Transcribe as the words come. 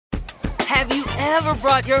Have you ever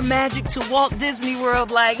brought your magic to Walt Disney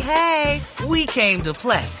World like, hey, we came to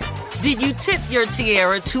play? Did you tip your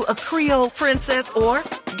tiara to a Creole princess or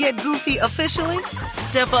get goofy officially?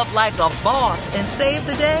 Step up like a boss and save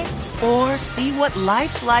the day? Or see what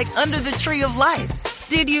life's like under the tree of life?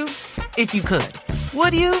 Did you? If you could.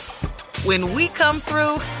 Would you? When we come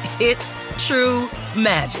through, it's true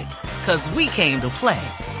magic. 'Cause we came to play.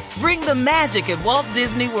 Bring the magic at Walt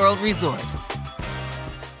Disney World Resort.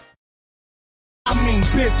 I mean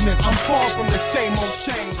business, I'm far from the same old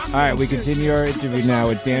shame. All right, we continue our interview now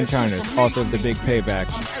with Dan Charnas, author of The Big Payback,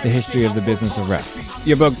 The History of the Business of Rap.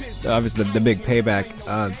 Your book, obviously, The Big Payback,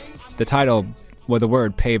 the title, well, the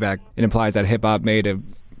word payback, it implies that hip-hop made a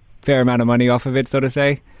fair amount of money off of it, so to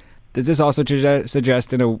say. Does this also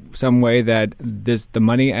suggest in some way that the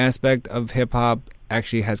money aspect of hip-hop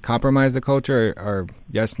actually has compromised the culture, or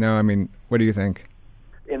yes, no? I mean, what do you think?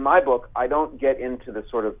 In my book, I don't get into the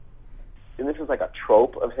sort of, and this is like a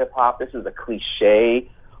trope of hip-hop, this is a cliche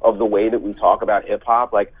of the way that we talk about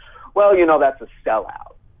hip-hop, like, well, that's a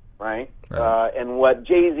sellout, right? And what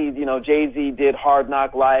Jay-Z did Hard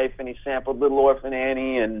Knock Life, and he sampled Little Orphan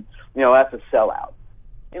Annie, and, that's a sellout.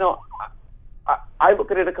 I look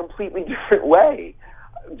at it a completely different way.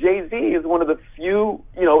 Jay-Z is one of the few,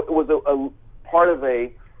 it was a part of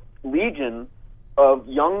a legion of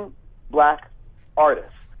young black artists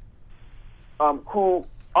who,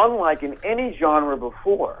 unlike in any genre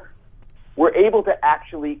before, were able to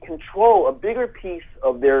actually control a bigger piece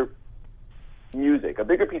of their music, a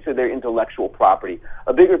bigger piece of their intellectual property,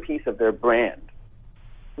 a bigger piece of their brand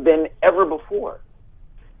than ever before.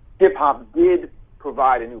 Hip-hop did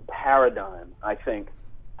provide a new paradigm, I think,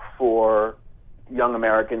 for young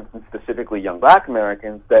Americans, and specifically young black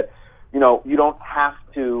Americans, that, you don't have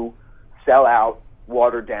to sell out,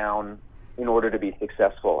 water down in order to be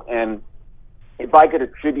successful. And if I could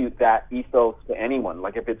attribute that ethos to anyone,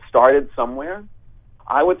 like if it started somewhere,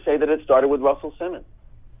 I would say that it started with Russell Simmons.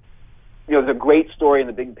 There's a great story in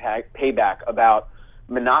The Big Payback about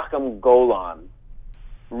Menachem Golan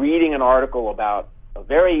reading an article about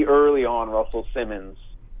very early on Russell Simmons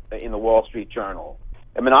in the Wall Street Journal.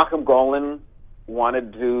 And Menachem Golan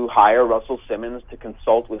wanted to hire Russell Simmons to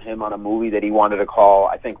consult with him on a movie that he wanted to call,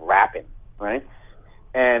 I think, Rappin', right?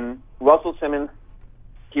 And Russell Simmons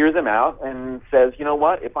hears him out and says, you know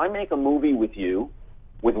what, if I make a movie with you,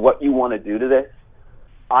 with what you want to do to this,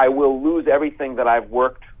 I will lose everything that I've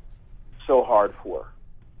worked so hard for.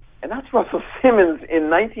 And that's Russell Simmons in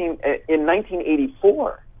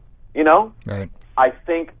 1984, Right. I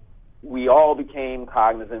think we all became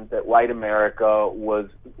cognizant that white America was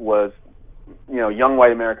young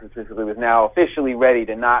white America specifically, was now officially ready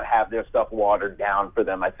to not have their stuff watered down for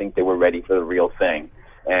them. I think they were ready for the real thing.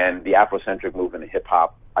 And the Afrocentric movement of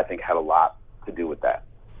hip-hop, I think, had a lot to do with that.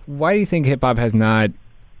 Why do you think hip-hop has not,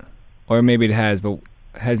 or maybe it has, but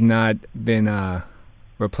has not been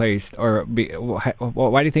replaced, or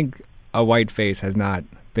why do you think a white face has not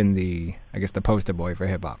been the poster boy for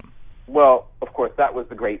hip-hop? Well, of course, that was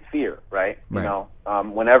the great fear, right? Right.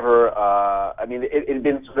 Whenever, it had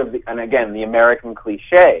been sort of, the American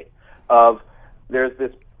cliche of there's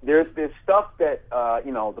this stuff that,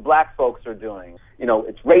 the black folks are doing.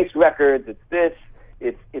 It's race records, it's this,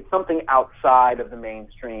 it's something outside of the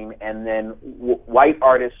mainstream, and then white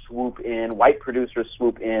artists swoop in, white producers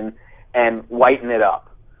swoop in, and whiten it up.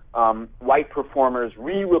 White performers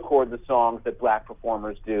re-record the songs that black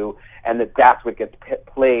performers do, and that's what gets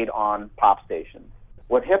played on pop stations.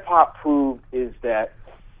 What hip-hop proved is that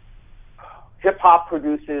hip-hop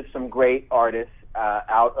produces some great artists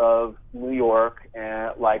out of New York,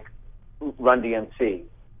 like Run DMC.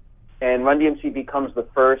 And Run DMC becomes the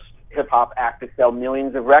first hip-hop act to sell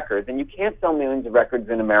millions of records. And you can't sell millions of records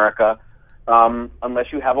in America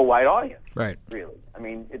unless you have a white audience, right? Really. I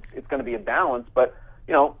mean, it's going to be a balance, but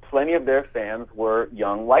plenty of their fans were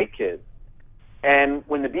young white kids. And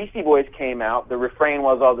when the Beastie Boys came out, the refrain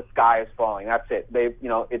was, "Oh, the sky is falling." That's it. They're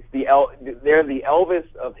the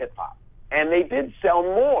Elvis of hip hop, and they did sell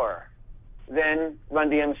more than Run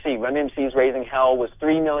DMC. Run DMC's "Raising Hell" was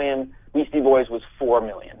 3 million. Beastie Boys was 4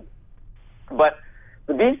 million. But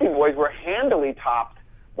the Beastie Boys were handily topped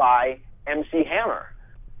by MC Hammer.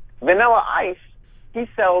 Vanilla Ice, he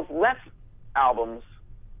sells less albums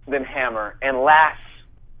than Hammer and lasts,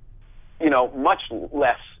 much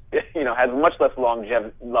less, has much less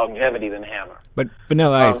longevity than Hammer. But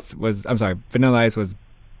Vanilla Ice was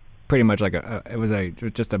pretty much like it was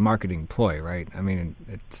just a marketing ploy, right? I mean,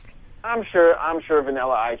 it's. I'm sure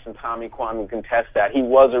Vanilla Ice and Tommy Kwan would contest that. He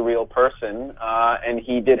was a real person, and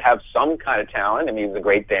he did have some kind of talent. I mean, he was a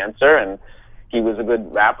great dancer, and he was a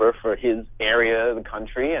good rapper for his area of the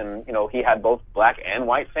country, and, you know, he had both black and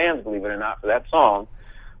white fans, believe it or not, for that song.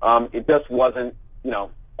 It just wasn't, you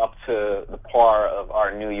know, up to the par of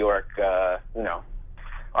our New York,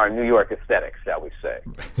 our New York aesthetics, shall we say.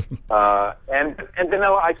 And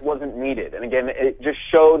Vanilla Ice wasn't needed. And again, it just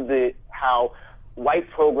showed how white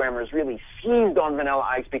programmers really seized on Vanilla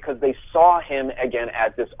Ice because they saw him, again,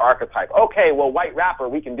 as this archetype. Okay, well, white rapper,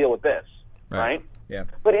 we can deal with this, right? Yeah.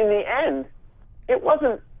 But in the end, it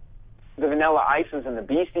wasn't the Vanilla Ices and the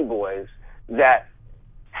Beastie Boys that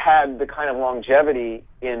had the kind of longevity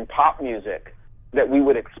in pop music that we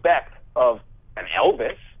would expect of an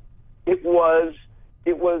Elvis. It were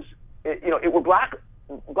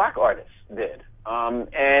black artists did.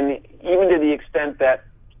 And even to the extent that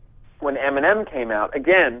when Eminem came out,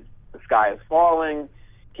 again, The Sky is Falling,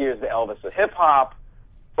 here's the Elvis of hip hop,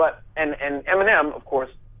 and Eminem, of course,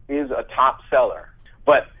 is a top seller.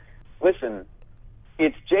 But listen,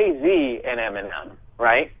 it's Jay-Z and Eminem,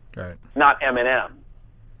 right? Right. Not Eminem.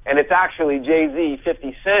 And it's actually Jay-Z,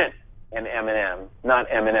 50 Cent, and Eminem, not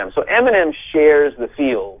Eminem. So Eminem shares the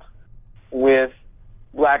field with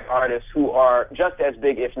black artists who are just as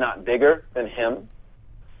big, if not bigger, than him.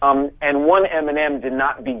 And one Eminem did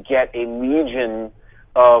not beget a legion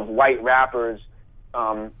of white rappers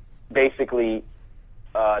basically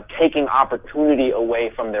taking opportunity away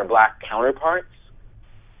from their black counterparts.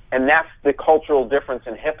 And that's the cultural difference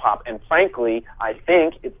in hip-hop. And frankly, I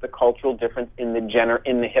think it's the cultural difference in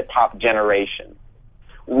the hip-hop generation.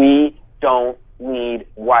 We don't need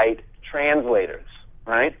white translators,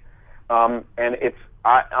 right? And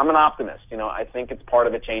I'm an optimist. You know, I think it's part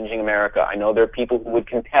of a changing America. I know there are people who would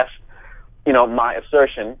contest, you know, my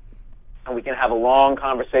assertion, and we can have a long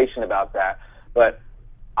conversation about that. But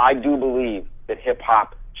I do believe that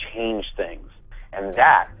hip-hop changed things. And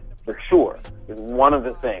that, for sure, is one of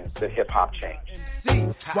the things that hip-hop changed.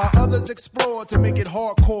 While others explore to make it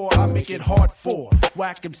hardcore, I make it hard for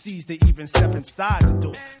whack MCs to even step inside the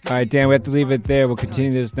door. All right, Dan, we have to leave it there. We'll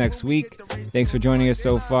continue this next week. Thanks for joining us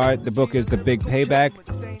so far. The book is The Big Payback,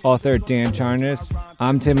 author Dan Charnas.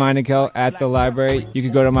 I'm Tim Meinecke at the library. You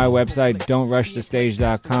can go to my website,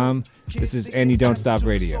 don'trushthestage.com. This is Andy Don't Stop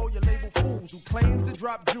Radio. Who claims to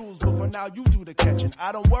drop jewels, but for now you do the catching.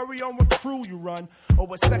 I don't worry on what crew you run or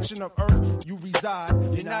what section of earth you reside.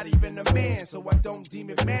 You're not even a man, so I don't deem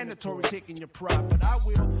it mandatory taking your pride. But I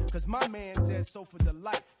will, cause my man says so for the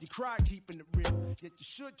light. You cry keeping it real, yet you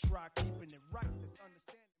should try keeping it right. Let's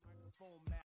understand.